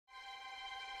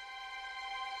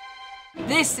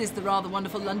This is the rather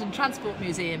wonderful London Transport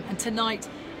Museum, and tonight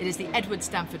it is the Edward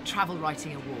Stanford Travel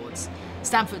Writing Awards.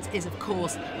 Stanford's is, of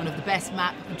course, one of the best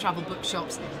map and travel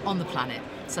bookshops on the planet,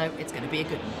 so it's going to be a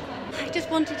good one. I just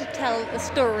wanted to tell the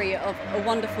story of a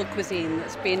wonderful cuisine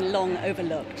that's been long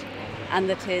overlooked and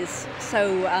that is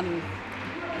so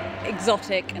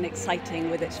exotic and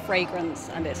exciting with its fragrance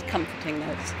and its comforting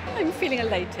notes. I'm feeling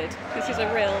elated. This is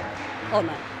a real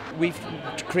honour. We've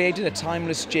created a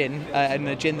timeless gin, and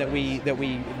a gin that we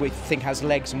think has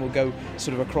legs and will go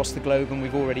sort of across the globe, and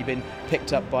we've already been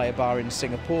picked up by a bar in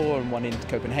Singapore and one in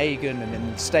Copenhagen and in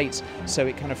the States, so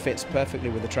it kind of fits perfectly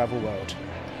with the travel world.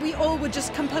 We all were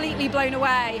just completely blown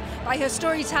away by her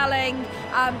storytelling,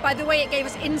 by the way it gave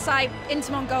us insight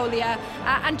into Mongolia,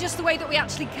 and just the way that we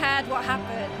actually cared what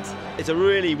happened. It's a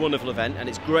really wonderful event, and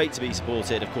it's great to be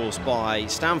supported, of course, by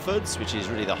Stanford's, which is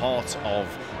really the heart of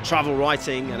travel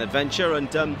writing and adventure,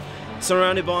 and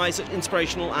surrounded by such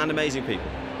inspirational and amazing people.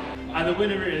 And the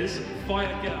winner is Fight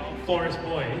and Get Out, Forest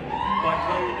Boy by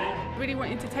Chloe. Really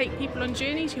wanting to take people on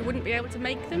journeys who wouldn't be able to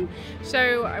make them,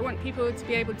 so I want people to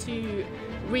be able to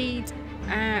read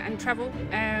and travel.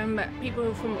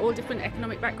 People from all different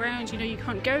economic backgrounds. You know, you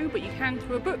can't go, but you can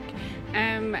through a book,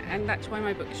 and that's why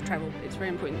my books travel. It's very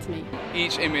important to me.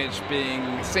 Each image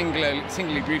being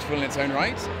singularly beautiful in its own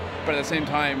right, but at the same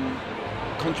time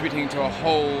contributing to a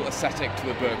whole aesthetic to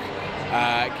the book,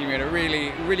 giving it a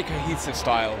really cohesive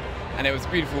style. And it was a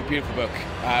beautiful, beautiful book,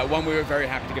 one we were very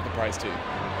happy to give the prize to.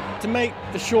 To make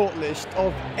the shortlist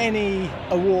of any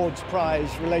awards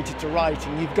prize related to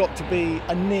writing, you've got to be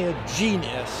a near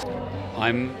genius.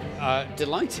 I'm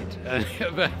delighted,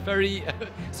 very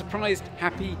surprised,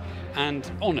 happy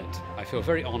and honoured. I feel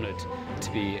very honoured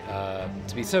to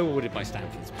be so awarded by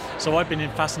Stanford. So I've been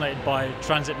fascinated by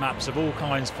transit maps of all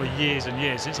kinds for years and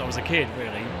years, since I was a kid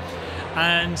really.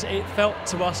 And it felt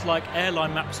to us like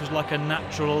airline maps was like a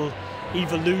natural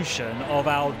evolution of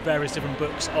our various different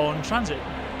books on transit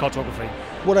cartography.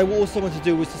 What I also want to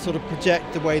do was to sort of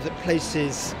project the way that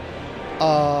places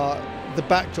are the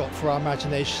backdrop for our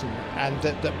imagination, and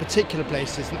that particular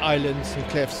places and islands and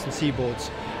cliffs and seaboards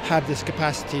have this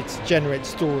capacity to generate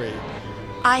story.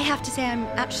 I have to say I'm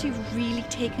actually really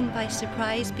taken by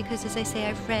surprise because, as I say,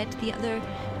 I've read the other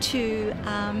two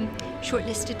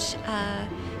shortlisted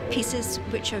pieces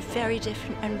which are very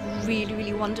different and really,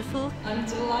 really wonderful. I'm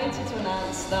delighted to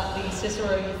announce that the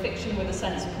Cicero Fiction with a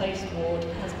Sense of Place Award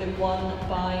has been won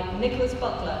by Nicholas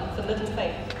Butler for Little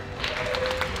Faith.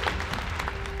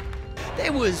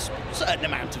 There was a certain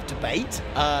amount of debate,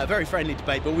 very friendly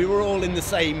debate, but we were all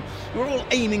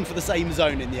aiming for the same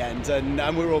zone in the end,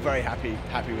 and we were all very happy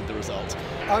with the result.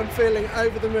 I'm feeling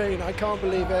over the moon, I can't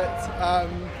believe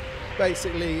it.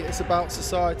 Basically, it's about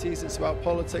societies, it's about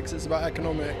politics, it's about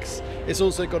economics. It's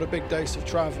also got a big dose of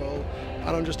travel, and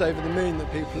I'm just over the moon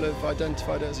that people have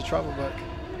identified it as a travel book.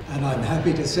 And I'm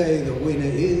happy to say the winner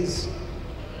is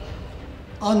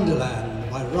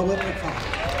Underland by Robert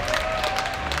McFarlane.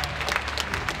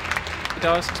 It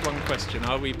asks one question: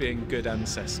 are we being good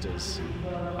ancestors?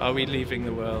 Are we leaving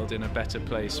the world in a better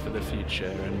place for the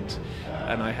future?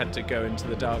 And I had to go into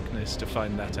the darkness to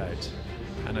find that out.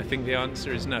 And I think the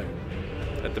answer is no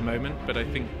at the moment, but I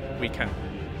think we can.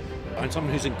 I'm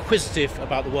someone who's inquisitive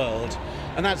about the world,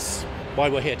 and that's why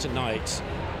we're here tonight,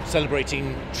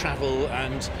 celebrating travel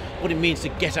and what it means to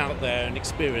get out there and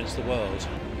experience the world.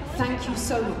 Thank you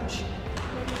so much.